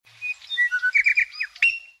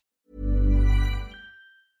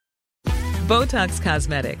Botox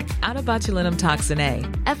Cosmetic, out of botulinum toxin A,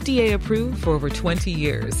 FDA approved for over 20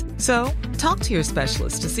 years. So, talk to your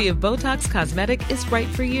specialist to see if Botox Cosmetic is right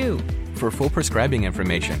for you. For full prescribing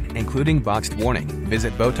information, including boxed warning,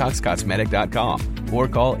 visit BotoxCosmetic.com or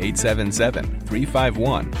call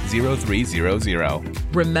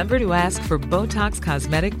 877-351-0300. Remember to ask for Botox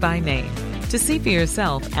Cosmetic by name. To see for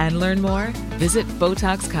yourself and learn more, visit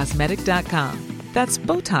BotoxCosmetic.com. That's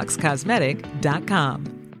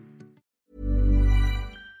BotoxCosmetic.com.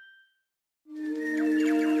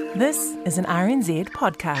 This is an RNZ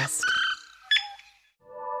podcast.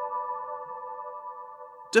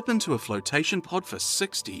 Dip into a flotation pod for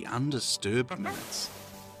 60 undisturbed minutes.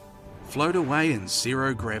 Float away in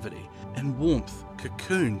zero gravity, in warmth,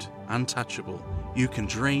 cocooned, untouchable. You can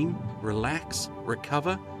dream, relax,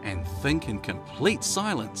 recover, and think in complete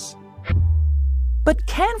silence. But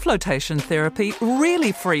can flotation therapy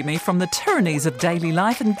really free me from the tyrannies of daily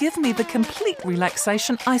life and give me the complete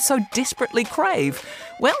relaxation I so desperately crave?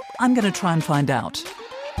 Well, I'm going to try and find out.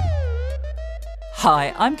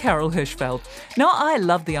 Hi, I'm Carol Hirschfeld. Now, I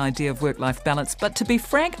love the idea of work-life balance, but to be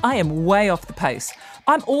frank, I am way off the pace.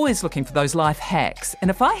 I'm always looking for those life hacks,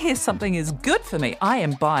 and if I hear something is good for me, I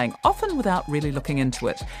am buying, often without really looking into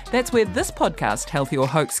it. That's where this podcast, Healthy or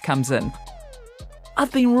Hoax, comes in.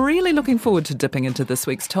 I've been really looking forward to dipping into this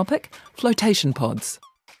week's topic, flotation pods.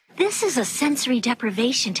 This is a sensory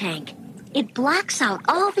deprivation tank. It blocks out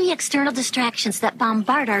all the external distractions that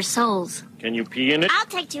bombard our souls. Can you pee in it? I'll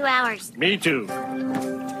take 2 hours. Me too.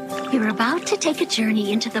 You're about to take a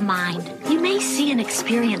journey into the mind. You may see and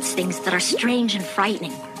experience things that are strange and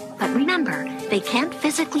frightening. But remember, they can't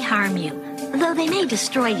physically harm you, though they may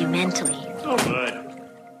destroy you mentally. Oh, my.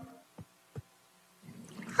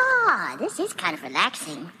 Ah, this is kind of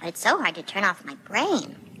relaxing, but it's so hard to turn off my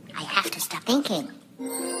brain. I have to stop thinking.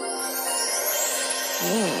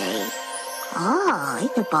 Hey. Oh,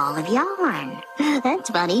 it's a ball of yarn. That's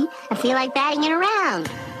funny. I feel like batting it around.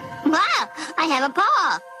 Wow, I have a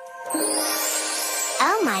paw.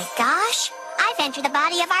 Oh my gosh, I've entered the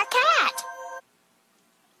body of our cat.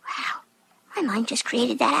 Wow, my mind just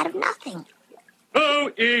created that out of nothing.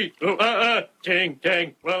 Ting,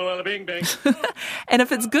 ting, walla, bing, bing. And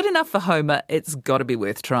if it's good enough for Homer, it's got to be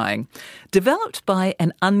worth trying. Developed by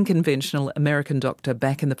an unconventional American doctor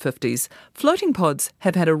back in the 50s, floating pods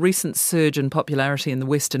have had a recent surge in popularity in the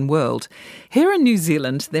Western world. Here in New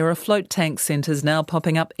Zealand, there are float tank centres now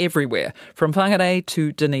popping up everywhere, from Whangarei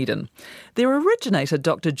to Dunedin. Their originator,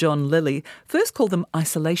 Dr. John Lilly, first called them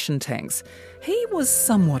isolation tanks. He was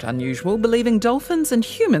somewhat unusual, believing dolphins and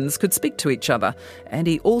humans could speak to each other, and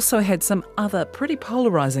he also had some other pretty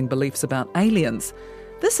polarising beliefs about aliens.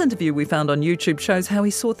 This interview we found on YouTube shows how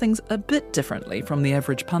he saw things a bit differently from the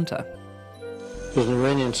average punter. There's an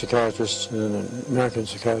Iranian psychiatrist and an American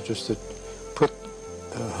psychiatrist that put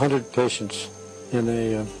 100 patients in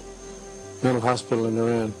a mental hospital in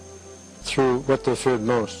Iran through what they feared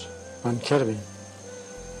most, on ketamine,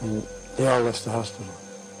 and they all left the hospital.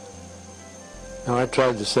 Now, I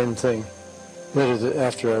tried the same thing. Later,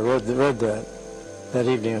 after I read that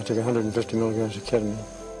evening, I took 150 milligrams of ketamine.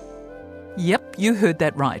 Yep, you heard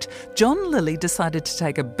that right. John Lilly decided to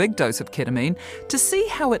take a big dose of ketamine to see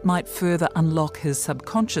how it might further unlock his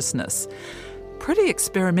subconsciousness. Pretty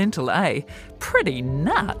experimental, eh? Pretty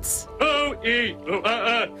nuts.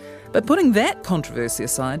 But putting that controversy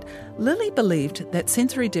aside, Lilly believed that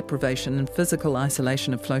sensory deprivation and physical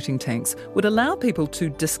isolation of floating tanks would allow people to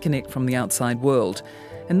disconnect from the outside world.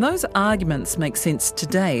 And those arguments make sense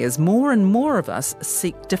today as more and more of us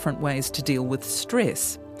seek different ways to deal with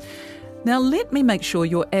stress. Now, let me make sure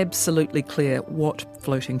you're absolutely clear what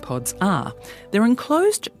floating pods are. They're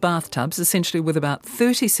enclosed bathtubs, essentially with about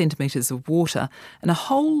 30 centimetres of water and a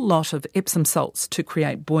whole lot of Epsom salts to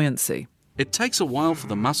create buoyancy. It takes a while for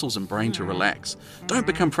the muscles and brain to relax. Don't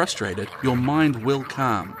become frustrated, your mind will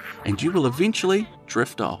calm, and you will eventually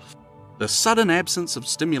drift off. The sudden absence of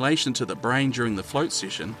stimulation to the brain during the float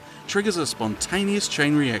session triggers a spontaneous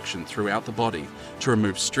chain reaction throughout the body to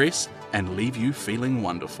remove stress and leave you feeling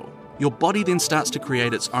wonderful. Your body then starts to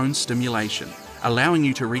create its own stimulation, allowing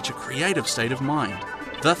you to reach a creative state of mind,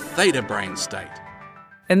 the theta brain state.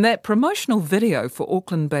 In that promotional video for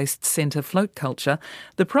Auckland-based centre Float Culture,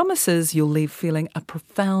 the promise is you'll leave feeling a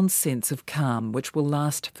profound sense of calm, which will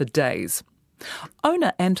last for days.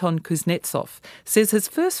 Owner Anton Kuznetsov says his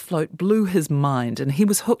first float blew his mind and he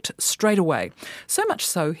was hooked straight away. So much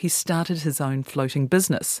so, he started his own floating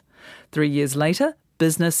business. 3 years later,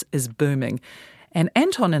 business is booming. And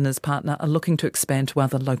Anton and his partner are looking to expand to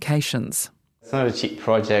other locations. It's not a cheap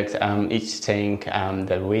project. Each tank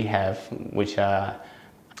that we have, which are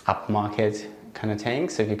upmarket, kind of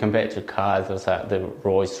tanks. So if you compare it to cars, those are the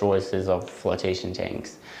Rolls Royces of flotation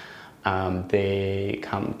tanks. They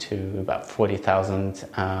come to about 40,000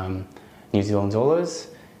 New Zealand dollars.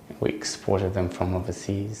 We exported them from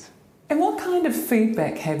overseas. And what kind of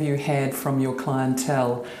feedback have you had from your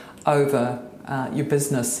clientele over your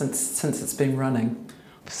business since it's been running?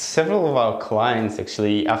 Several of our clients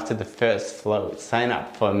actually, after the first float, signed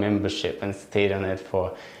up for a membership and stayed on it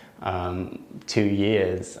for 2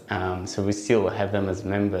 years. So we still have them as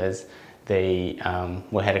members. We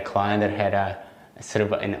had a client that had a sort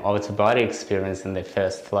of an out-of-body experience in their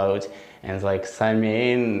first float, and it's like, sign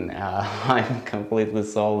me in, I'm completely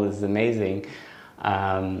sold, it's amazing.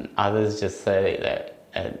 Others just say that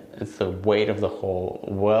it's the weight of the whole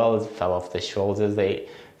world fell off their shoulders. They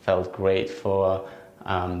felt great for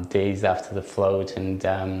days after the float, and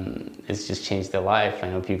it's just changed their life. I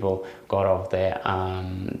know people got off their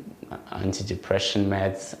antidepressant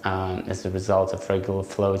meds as a result of regular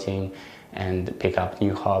floating, and pick up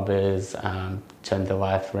new hobbies, turn their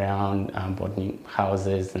life around, bought new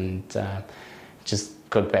houses, and just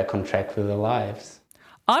got back on track with their lives.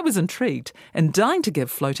 I was intrigued and dying to give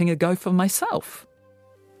floating a go for myself.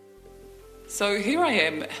 So here I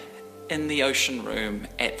am in the ocean room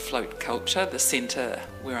at Float Culture, the centre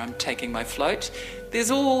where I'm taking my float.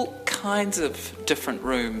 There's all kinds of different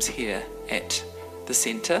rooms here at the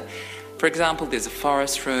centre. For example, there's a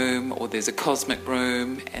forest room, or there's a cosmic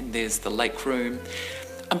room, and there's the lake room.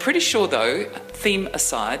 I'm pretty sure, though, theme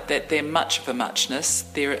aside, that they're much of a muchness.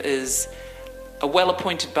 There is a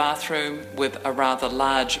well-appointed bathroom with a rather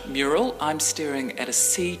large mural. I'm staring at a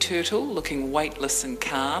sea turtle looking weightless and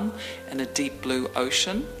calm in a deep blue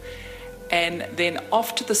ocean. And then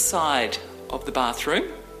off to the side of the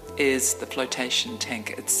bathroom is the flotation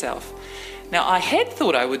tank itself. Now, I had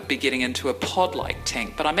thought I would be getting into a pod-like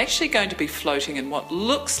tank, but I'm actually going to be floating in what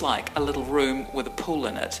looks like a little room with a pool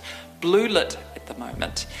in it, blue lit at the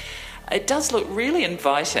moment. It does look really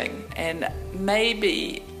inviting, and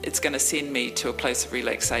maybe it's going to send me to a place of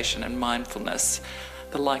relaxation and mindfulness,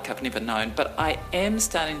 the like I've never known. But I am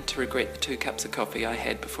starting to regret the 2 cups of coffee I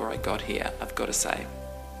had before I got here, I've got to say.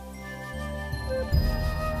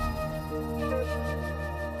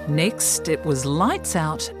 Next, it was lights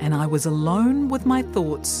out, and I was alone with my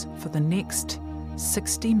thoughts for the next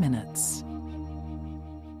 60 minutes.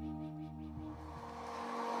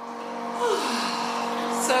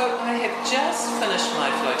 So I have just finished my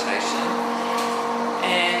flotation,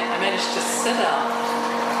 and I managed to sit up,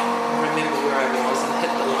 remember where I was, and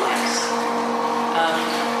hit the light.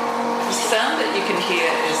 The sound that you can hear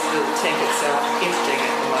is the tank itself emptying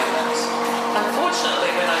at the moment.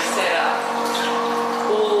 Unfortunately, when I sat up,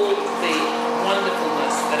 all the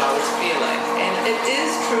wonderfulness that I was feeling, and it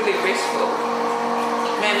is truly restful,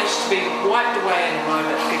 managed to be wiped away in a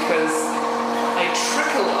moment because a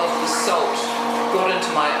trickle of the salt got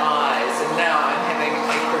into my eyes, and now I'm having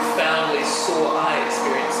a profoundly sore eye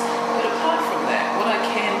experience. But apart from that, what I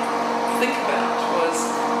can think about was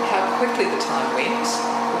how quickly the time went.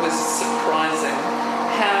 It was surprising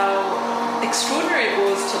how extraordinary it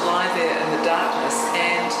was to lie there in the darkness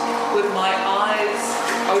and with my eyes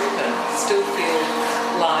open still feel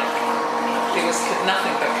like there was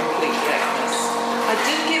nothing but complete blackness. I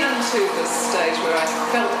did get into this stage where I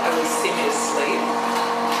felt I was semi-asleep,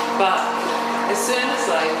 but as soon as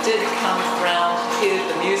I did come round, heard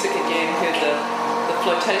the music again, heard the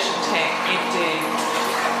flotation tank emptying,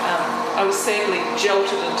 I was sadly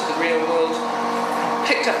jolted into the real world,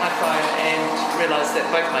 picked up my phone and realised that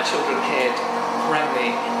both my children had rang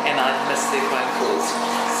me and I'd missed their phone calls.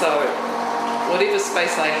 So whatever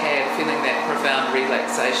space I had feeling that profound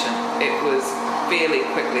relaxation, it was fairly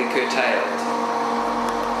quickly curtailed.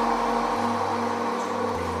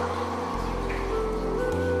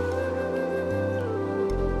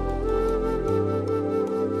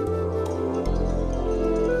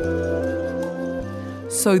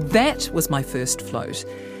 So that was my first float.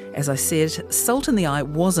 As I said, salt in the eye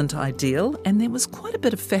wasn't ideal, and there was quite a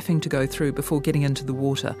bit of faffing to go through before getting into the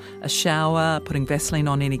water. A shower, putting Vaseline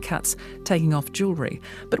on any cuts, taking off jewellery.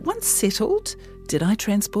 But once settled, did I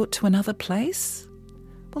transport to another place?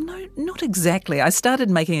 Well, no, not exactly. I started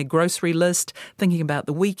making a grocery list, thinking about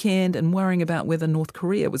the weekend and worrying about whether North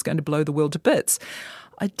Korea was going to blow the world to bits.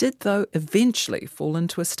 I did, though, eventually fall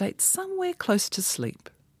into a state somewhere close to sleep.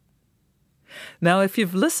 Now, if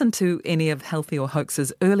you've listened to any of Healthy or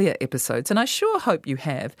Hoax's earlier episodes, and I sure hope you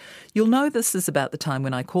have, you'll know this is about the time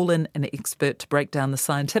when I call in an expert to break down the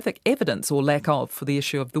scientific evidence, or lack of, for the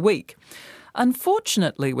issue of the week.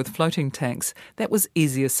 Unfortunately, with floating tanks, that was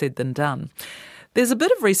easier said than done. There's a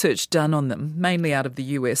bit of research done on them, mainly out of the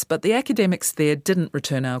US, but the academics there didn't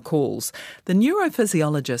return our calls. The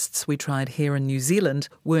neurophysiologists we tried here in New Zealand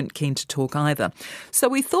weren't keen to talk either. So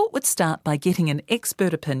we thought we'd start by getting an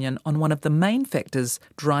expert opinion on one of the main factors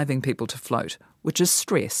driving people to float, which is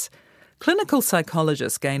stress. Clinical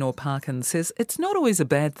psychologist Gaynor Parkin says it's not always a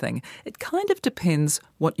bad thing. It kind of depends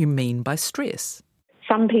what you mean by stress.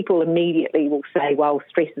 Some people immediately will say, well,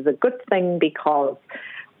 stress is a good thing because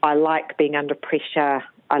I like being under pressure,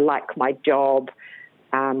 I like my job,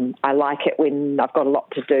 I like it when I've got a lot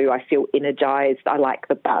to do, I feel energised, I like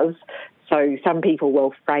the buzz. So some people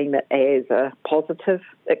will frame it as a positive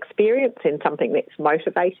experience and something that's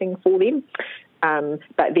motivating for them.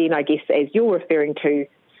 But then I guess, as you're referring to,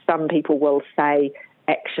 some people will say,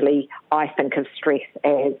 actually, I think of stress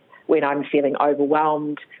as when I'm feeling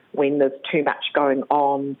overwhelmed, when there's too much going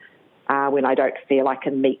on, when I don't feel I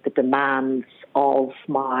can meet the demands of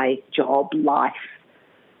my job, life,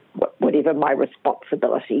 whatever my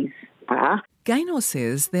responsibilities are. Gaynor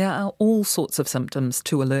says there are all sorts of symptoms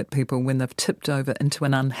to alert people when they've tipped over into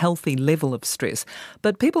an unhealthy level of stress,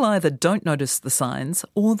 but people either don't notice the signs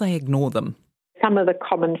or they ignore them. Some of the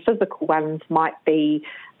common physical ones might be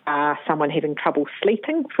someone having trouble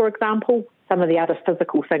sleeping, for example. Some of the other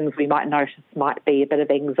physical things we might notice might be a bit of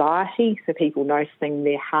anxiety, so people noticing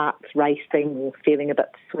their hearts racing or feeling a bit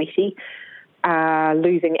sweaty,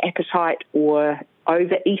 losing appetite or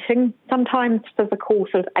overeating, sometimes physical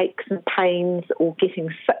sort of aches and pains or getting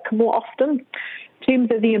sick more often. In terms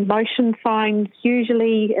of the emotion signs,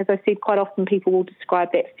 usually, as I said, quite often people will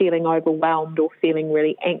describe that feeling overwhelmed or feeling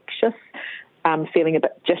really anxious, feeling a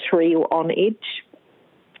bit jittery or on edge.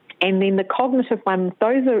 And then the cognitive ones,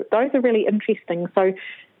 those are really interesting. So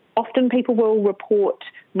often people will report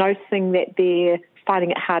noticing that they're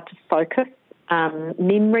finding it hard to focus.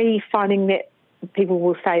 Memory, finding that people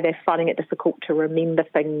will say they're finding it difficult to remember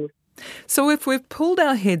things. So if we've pulled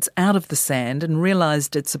our heads out of the sand and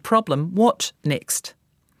realised it's a problem, what next?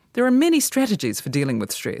 There are many strategies for dealing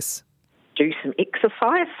with stress. Do some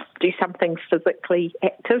exercise, do something physically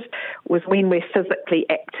active. When we're physically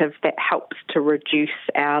active, that helps to reduce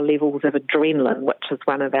our levels of adrenaline, which is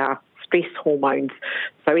one of our stress hormones.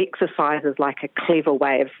 So exercise is like a clever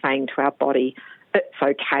way of saying to our body, it's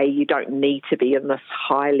okay, you don't need to be in this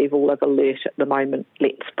high level of alert at the moment,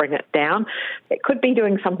 let's bring it down. It could be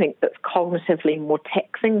doing something that's cognitively more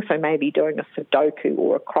taxing, so maybe doing a Sudoku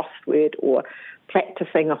or a crossword or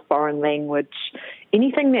practicing a foreign language,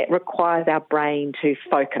 anything that requires our brain to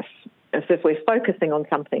focus. And so if we're focusing on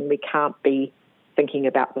something, we can't be thinking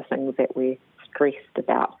about the things that we're stressed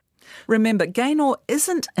about. Remember, Gaynor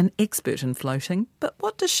isn't an expert in floating, but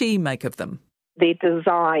what does she make of them? They're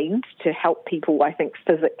designed to help people, I think,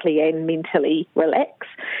 physically and mentally relax.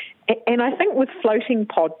 And I think with floating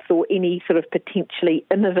pods or any sort of potentially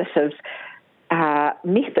innovative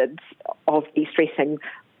methods of de-stressing,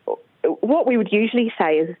 what we would usually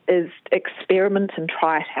say is experiment and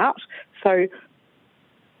try it out. So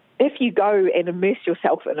if you go and immerse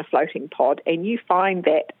yourself in a floating pod and you find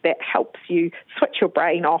that helps you switch your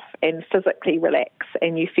brain off and physically relax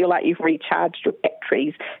and you feel like you've recharged your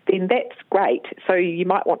batteries, then that's great. So you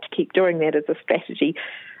might want to keep doing that as a strategy.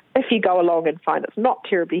 If you go along and find it's not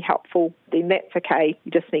terribly helpful, then that's okay.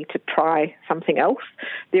 You just need to try something else.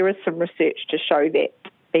 There is some research to show that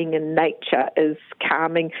being in nature is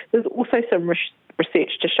calming. There's also some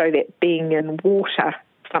research to show that being in water,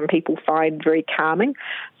 some people find very calming.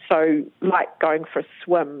 So like going for a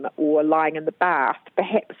swim or lying in the bath,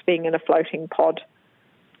 perhaps being in a floating pod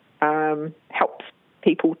helps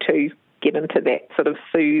people to get into that sort of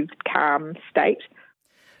soothed, calm state.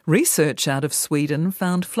 Research out of Sweden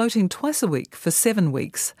found floating twice a week for 7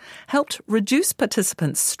 weeks helped reduce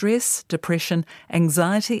participants' stress, depression,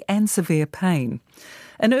 anxiety and severe pain.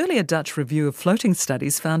 An earlier Dutch review of floating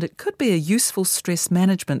studies found it could be a useful stress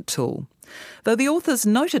management tool. Though the authors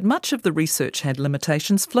noted much of the research had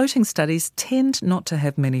limitations, floating studies tend not to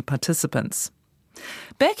have many participants.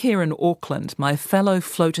 Back here in Auckland, my fellow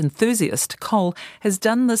float enthusiast, Cole, has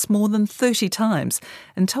done this more than 30 times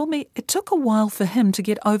and told me it took a while for him to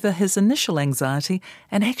get over his initial anxiety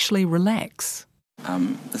and actually relax.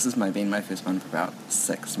 This has been my first one for about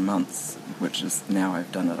 6 months, which is now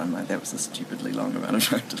I've done it. I'm like, that was a stupidly long amount of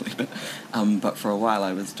time to leave it. But for a while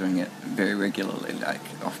I was doing it very regularly, like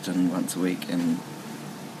often once a week and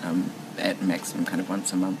at maximum kind of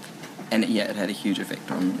once a month. And yeah, it had a huge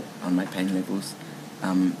effect on my pain levels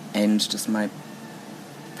and just my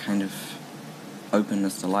kind of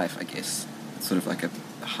openness to life, I guess. It's sort of like a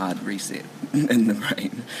hard reset in the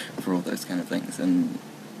brain for all those kind of things. And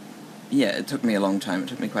yeah, it took me a long time. It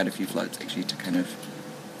took me quite a few floats actually to kind of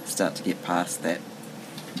start to get past that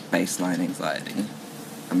baseline anxiety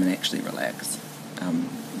and actually relax.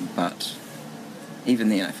 But even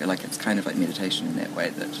then, I feel like it's kind of like meditation in that way,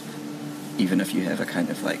 that even if you have a kind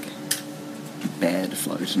of like bad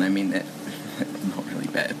float, and I mean that not really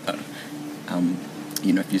bad, but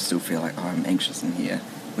if you still feel like, oh, I'm anxious in here,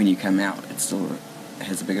 when you come out, it still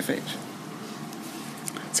has a big effect.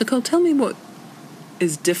 So Cole, tell me what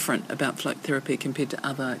is different about float therapy compared to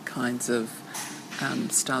other kinds of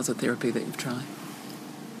styles of therapy that you've tried?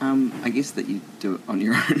 I guess that you do it on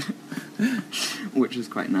your own, which is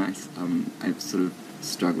quite nice. I've sort of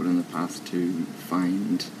struggled in the past to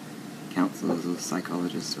find counsellors or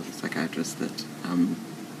psychologists or psychiatrists that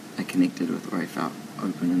I connected with, or I felt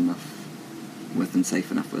open enough with and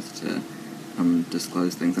safe enough with to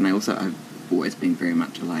disclose things. And I've always been very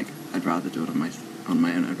much like, I'd rather do it on my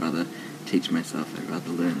own. I'd rather teach myself. I'd rather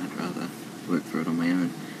learn. I'd rather work through it on my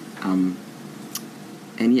own.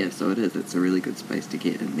 And yeah, so it is. It's a really good space to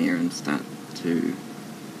get in there and start to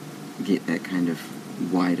get that kind of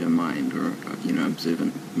wider mind, or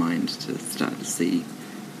observant mind, to start to see,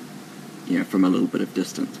 from a little bit of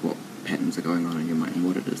distance, what patterns are going on in your mind and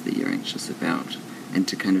what it is that you're anxious about, and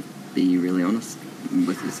to kind of be really honest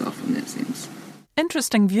with yourself in that sense.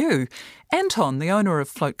 Interesting view. Anton, the owner of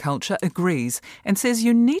Float Culture, agrees and says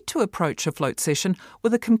you need to approach a float session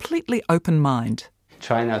with a completely open mind.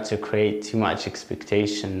 Try not to create too much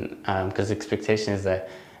expectation, because expectation is a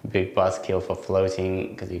big buzzkill for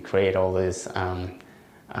floating, because you create all these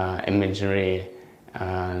imagery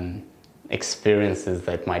experiences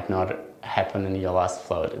that might not happen in your last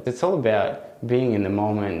float. It's all about being in the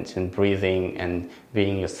moment and breathing and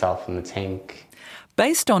being yourself in the tank.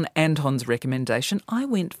 Based on Anton's recommendation, I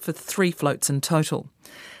went for 3 floats in total.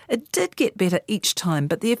 It did get better each time,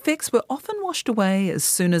 but the effects were often washed away as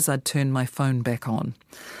soon as I'd turned my phone back on.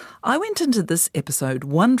 I went into this episode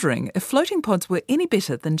wondering if floating pods were any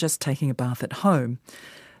better than just taking a bath at home.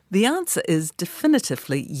 The answer is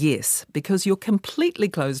definitively yes, because you're completely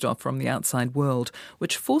closed off from the outside world,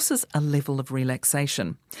 which forces a level of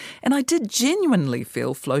relaxation. And I did genuinely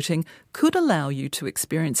feel floating could allow you to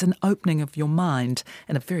experience an opening of your mind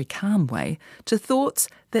in a very calm way to thoughts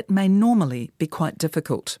that may normally be quite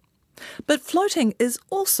difficult. But floating is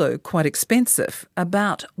also quite expensive,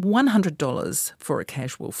 about $100 for a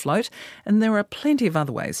casual float, and there are plenty of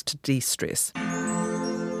other ways to de-stress.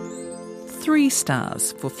 3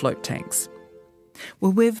 stars for float tanks.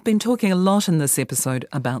 Well, we've been talking a lot in this episode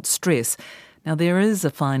about stress. Now, there is a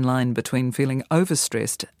fine line between feeling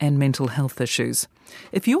overstressed and mental health issues.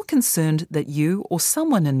 If you're concerned that you or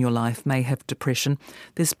someone in your life may have depression,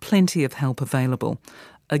 there's plenty of help available.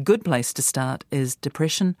 A good place to start is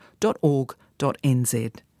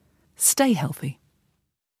depression.org.nz. Stay healthy.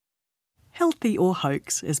 Healthy or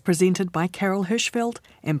Hoax is presented by Carol Hirschfeld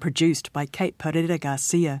and produced by Kate Pereira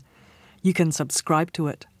Garcia. You can subscribe to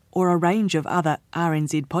it or a range of other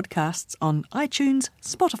RNZ podcasts on iTunes,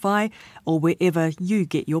 Spotify, or wherever you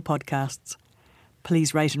get your podcasts.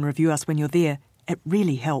 Please rate and review us when you're there. It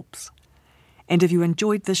really helps. And if you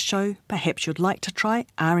enjoyed this show, perhaps you'd like to try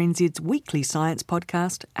RNZ's weekly science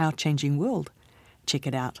podcast, Our Changing World. Check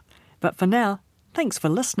it out. But for now, thanks for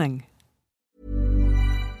listening.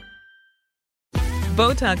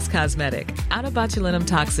 Botox Cosmetic, out of botulinum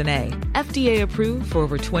toxin A, FDA approved for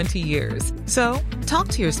over 20 years. So, talk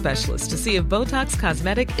to your specialist to see if Botox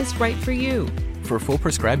Cosmetic is right for you. For full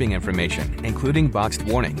prescribing information, including boxed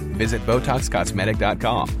warning, visit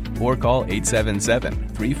BotoxCosmetic.com or call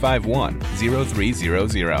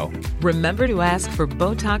 877-351-0300. Remember to ask for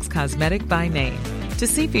Botox Cosmetic by name. To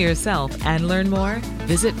see for yourself and learn more,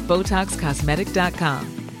 visit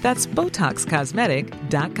BotoxCosmetic.com. That's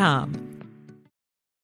BotoxCosmetic.com.